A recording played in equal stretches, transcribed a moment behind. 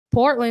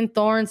Portland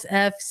Thorns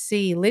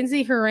FC.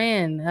 Lindsey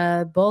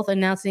Horan, both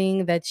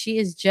announcing that she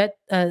is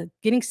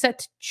getting set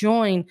to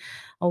join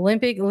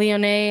Olympique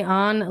Lyonnais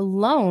on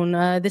loan.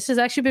 This has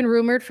actually been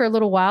rumored for a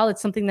little while.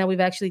 It's something that we've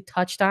actually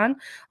touched on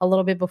a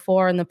little bit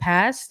before in the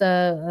past,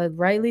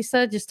 right,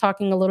 Lisa? Just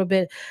talking a little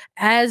bit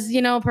as,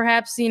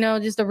 perhaps,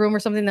 just a rumor,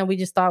 something that we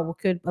just thought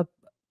could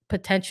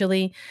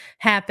potentially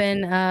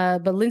happen.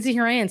 But Lindsey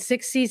Horan,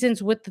 6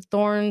 seasons with the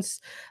Thorns,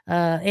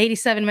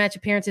 87 match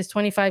appearances,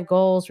 25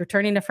 goals,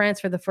 returning to France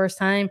for the first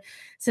time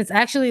since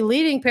actually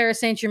leaving Paris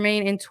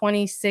Saint-Germain in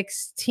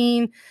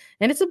 2016.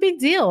 And it's a big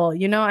deal.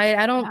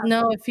 I don't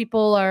know if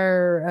people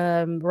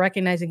are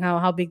recognizing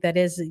how big that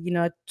is.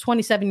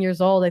 27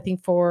 years old, I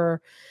think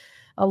for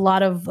a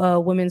lot of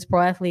women's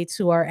pro athletes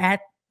who are at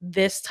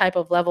this type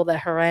of level that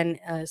Herrera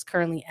is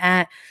currently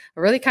at,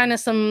 really kind of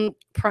some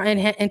prime,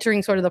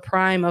 entering sort of the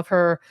prime of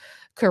her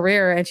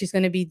career. And she's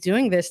going to be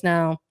doing this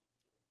now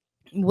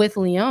with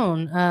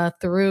Lyon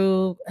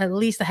through at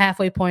least the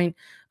halfway point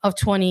of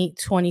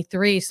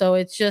 2023. So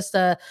it's just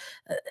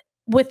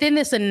within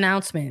this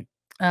announcement,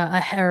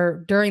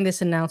 during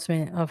this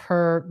announcement of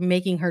her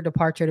making her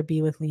departure to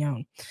be with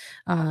Lyon,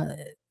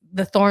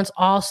 the Thorns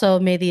also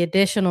made the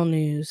additional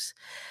news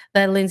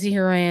that Lindsey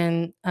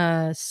Horan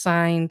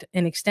signed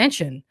an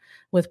extension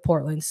with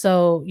Portland.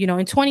 So,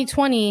 in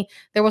 2020,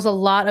 there was a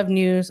lot of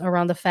news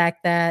around the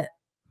fact that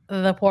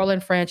the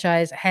Portland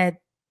franchise had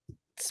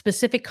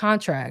specific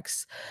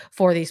contracts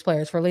for these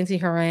players, for Lindsey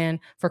Horan,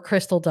 for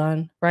Crystal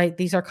Dunn, right?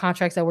 These are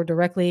contracts that were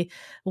directly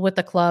with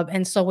the club.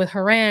 And so with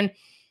Horan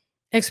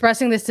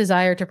expressing this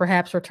desire to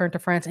perhaps return to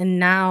France, and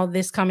now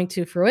this coming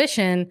to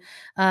fruition,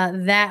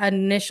 that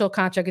initial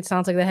contract, it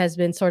sounds like that has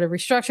been sort of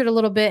restructured a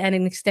little bit, and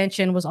an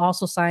extension was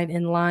also signed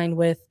in line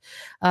with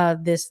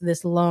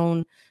this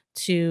loan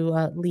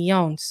to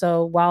Lyon.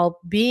 So while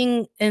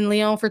being in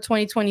Lyon for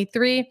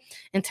 2023,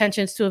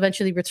 intentions to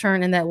eventually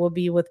return, and that will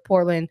be with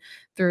Portland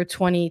through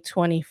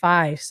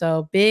 2025.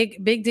 So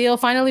big deal.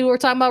 Finally, we were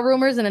talking about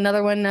rumors, and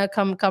another one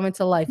coming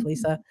to life,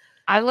 Lisa.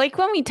 I like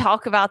when we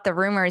talk about the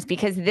rumors,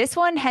 because this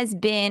one has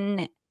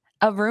been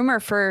a rumor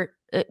for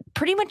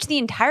pretty much the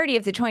entirety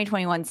of the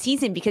 2021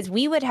 season, because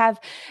we would have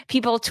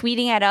people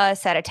tweeting at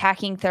us at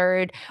Attacking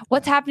Third,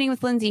 what's happening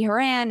with Lindsey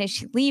Horan? Is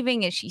she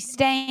leaving? Is she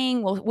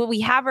staying? Will we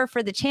have her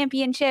for the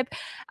championship?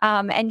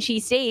 And she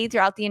stayed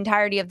throughout the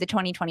entirety of the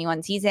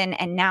 2021 season,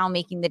 and now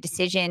making the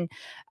decision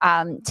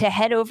to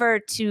head over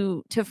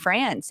to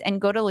France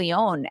and go to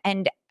Lyon.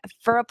 And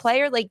for a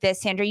player like this,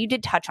 Sandra, you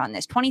did touch on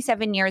this,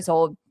 27 years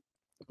old.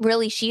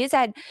 Really, she is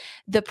at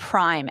the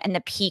prime and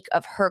the peak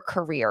of her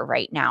career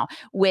right now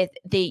with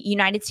the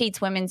United States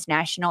women's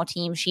national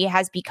team. She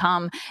has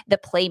become the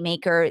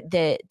playmaker,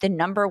 the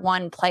number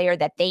one player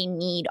that they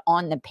need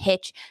on the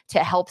pitch to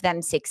help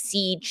them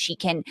succeed. She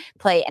can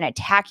play an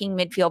attacking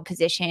midfield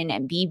position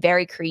and be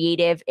very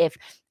creative. If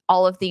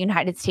all of the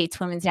United States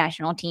women's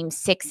national team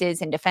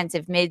sixes and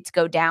defensive mids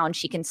go down,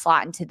 she can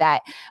slot into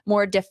that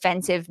more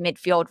defensive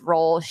midfield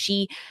role.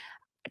 She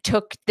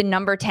took the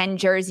number 10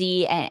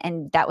 jersey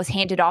and that was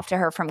handed off to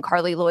her from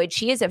Carly Lloyd.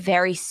 She is a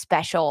very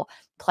special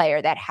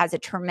player that has a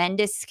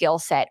tremendous skill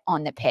set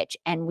on the pitch.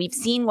 And we've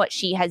seen what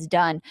she has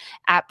done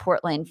at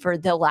Portland for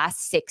the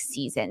last 6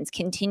 seasons,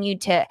 continued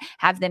to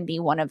have them be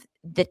one of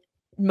the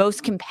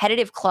most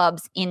competitive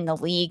clubs in the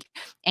league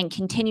and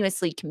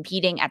continuously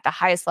competing at the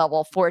highest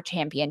level for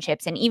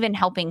championships and even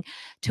helping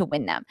to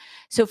win them.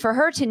 So for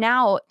her to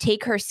now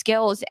take her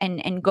skills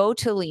and go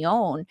to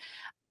Lyon,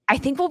 I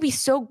think will be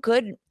so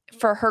good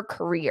for her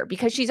career,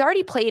 because she's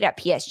already played at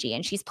PSG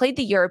and she's played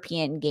the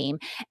European game,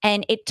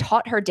 and it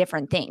taught her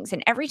different things.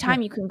 And every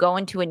time you can go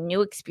into a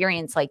new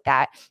experience like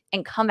that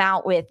and come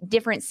out with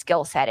different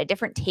skill set, a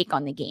different take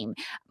on the game,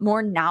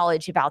 more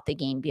knowledge about the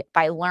game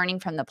by learning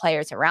from the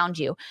players around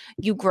you,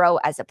 you grow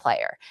as a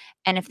player.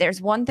 And if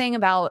there's one thing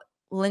about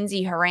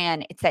Lindsey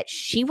Horan, it's that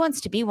she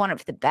wants to be one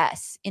of the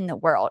best in the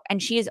world.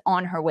 And she is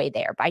on her way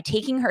there by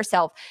taking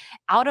herself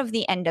out of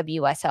the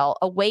NWSL,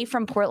 away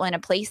from Portland, a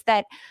place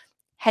that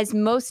has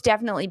most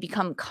definitely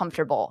become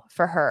comfortable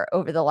for her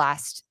over the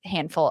last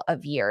handful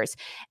of years.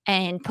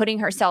 And putting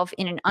herself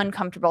in an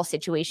uncomfortable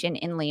situation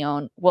in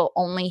Lyon will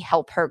only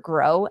help her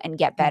grow and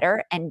get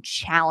better and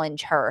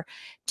challenge her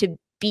to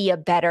be a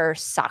better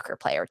soccer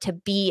player, to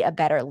be a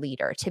better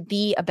leader, to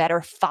be a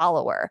better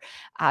follower,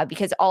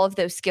 because all of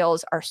those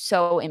skills are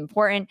so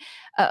important.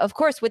 Of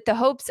course, with the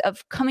hopes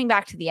of coming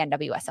back to the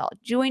NWSL,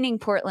 joining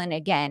Portland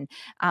again,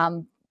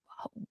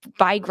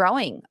 by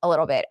growing a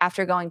little bit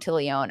after going to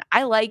Lyon.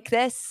 I like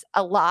this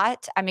a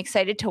lot. I'm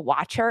excited to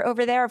watch her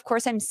over there. Of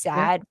course, I'm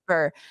sad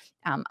for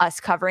us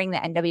covering the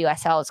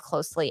NWSL as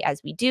closely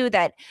as we do,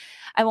 that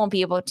I won't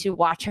be able to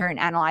watch her and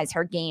analyze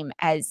her game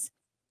as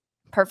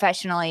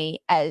professionally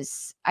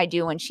as I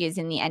do when she is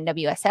in the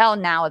NWSL.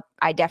 Now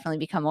I definitely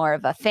become more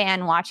of a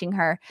fan watching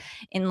her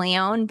in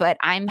Lyon, but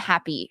I'm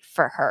happy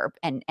for her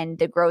and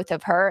the growth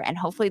of her, and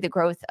hopefully the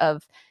growth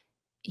of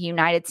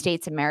United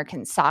States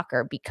American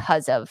soccer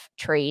because of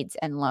trades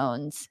and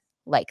loans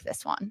like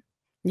this one.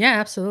 Yeah,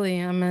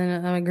 absolutely.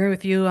 I agree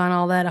with you on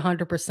all that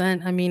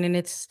 100%. I mean, and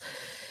it's,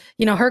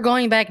 her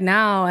going back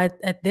now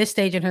at this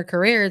stage in her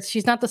career,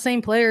 she's not the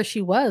same player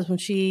she was when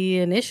she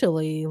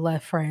initially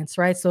left France,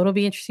 right? So it'll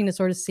be interesting to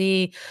sort of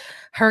see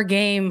her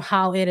game,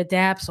 how it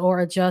adapts or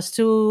adjusts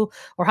to,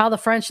 or how the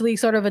French league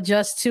sort of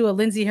adjusts to a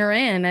Lindsey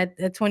Horan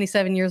at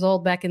 27 years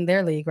old back in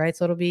their league, right?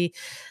 So it'll be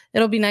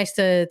nice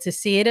to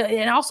see it.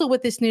 And also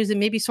with this news, it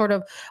maybe sort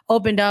of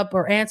opened up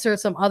or answered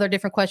some other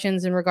different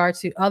questions in regards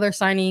to other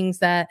signings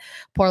that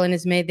Portland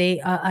has made. They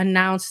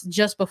announced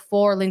just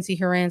before Lindsey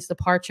Horan's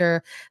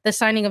departure the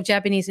signing of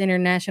Japanese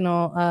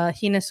international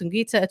Hina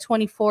Sugita, a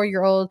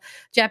 24-year-old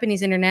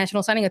Japanese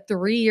international, signing a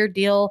 3-year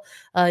deal,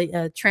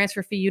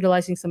 transfer fee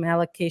utilizing some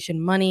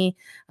allocation money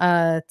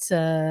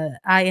to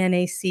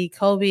INAC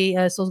Kobe.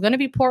 So it's going to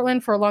be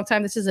Portland for a long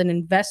time. This is an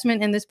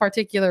investment in this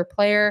particular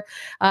player.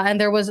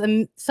 And there was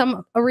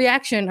a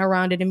reaction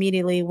around it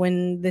immediately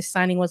when this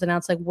signing was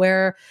announced, like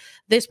where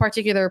this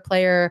particular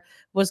player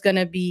was going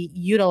to be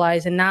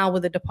utilized. And now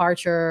with the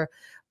departure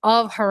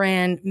of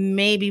Horan,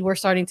 maybe we're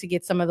starting to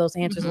get some of those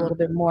answers a little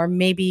bit more.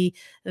 Maybe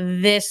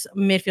this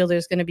midfielder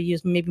is going to be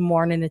used maybe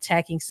more in an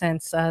attacking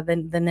sense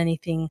than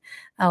anything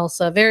else.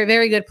 A very,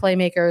 very good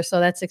playmaker. So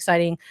that's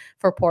exciting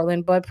for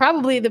Portland. But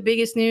probably the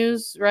biggest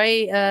news,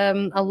 right,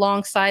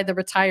 alongside the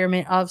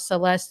retirement of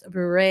Celeste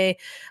Bure,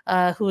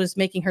 who is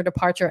making her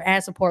departure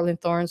as a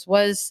Portland Thorns,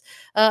 was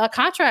a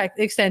contract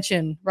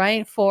extension,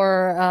 right,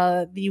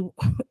 for the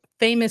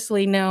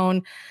famously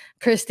known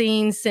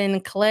Christine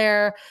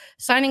Sinclaire,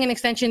 signing an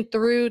extension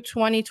through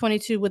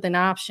 2022 with an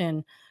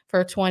option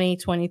for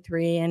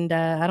 2023. And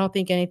I don't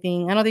think you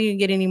can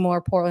get any more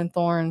Portland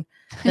Thorn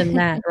than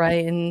that,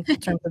 right? In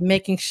terms of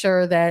making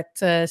sure that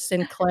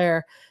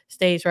Sinclaire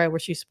stays right where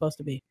she's supposed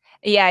to be.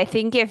 Yeah, I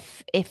think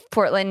if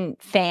Portland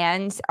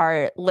fans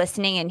are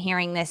listening and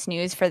hearing this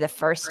news for the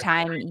first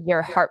time,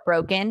 you're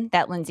heartbroken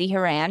that Lindsey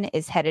Horan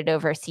is headed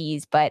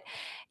overseas, but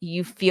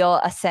you feel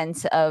a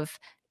sense of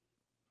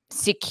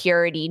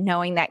security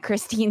knowing that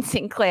Christine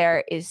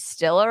Sinclaire is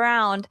still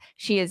around.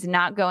 She is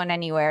not going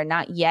anywhere,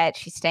 not yet.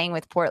 She's staying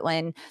with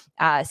Portland,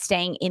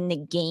 staying in the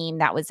game.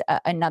 That was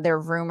another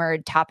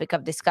rumored topic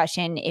of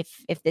discussion.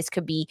 If this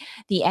could be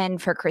the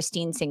end for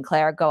Christine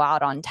Sinclaire, go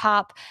out on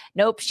top.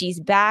 Nope, she's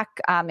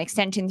back.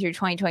 Extension through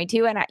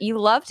 2022, and you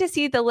love to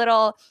see the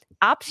little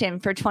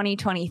option for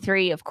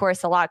 2023. Of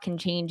course, a lot can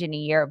change in a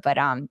year, but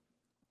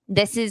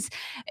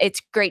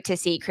it's great to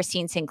see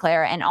Christine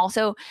Sinclaire, and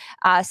also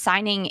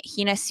signing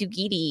Hina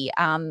Sugita,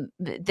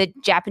 the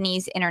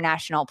Japanese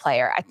international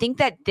player. I think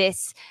that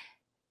this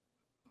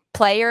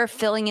player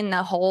filling in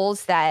the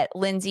holes that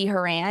Lindsey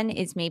Horan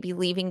is maybe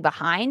leaving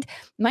behind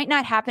might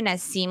not happen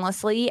as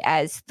seamlessly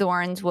as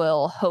Thorns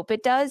will hope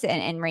it does,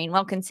 and Rain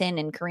Wilkinson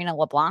and Karina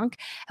LeBlanc.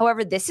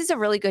 However, this is a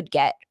really good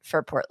get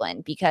for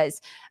Portland because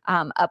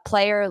a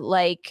player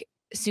like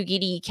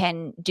Sugita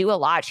can do a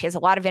lot. She has a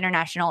lot of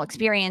international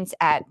experience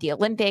at the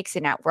Olympics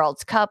and at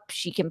World Cup.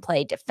 She can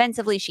play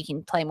defensively. She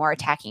can play more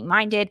attacking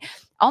minded,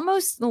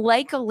 almost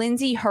like a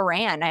Lindsey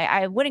Horan.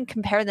 I wouldn't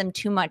compare them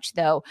too much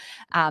though,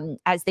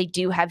 as they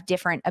do have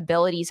different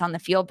abilities on the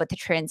field, but the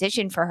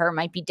transition for her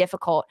might be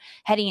difficult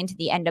heading into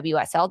the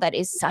NWSL. That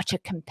is such a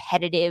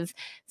competitive,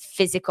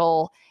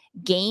 physical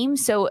game.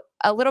 So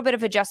a little bit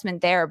of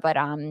adjustment there, but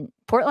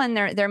Portland,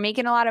 they're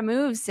making a lot of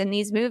moves, and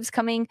these moves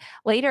coming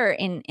later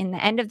in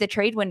the end of the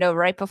trade window,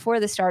 right before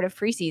the start of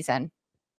preseason.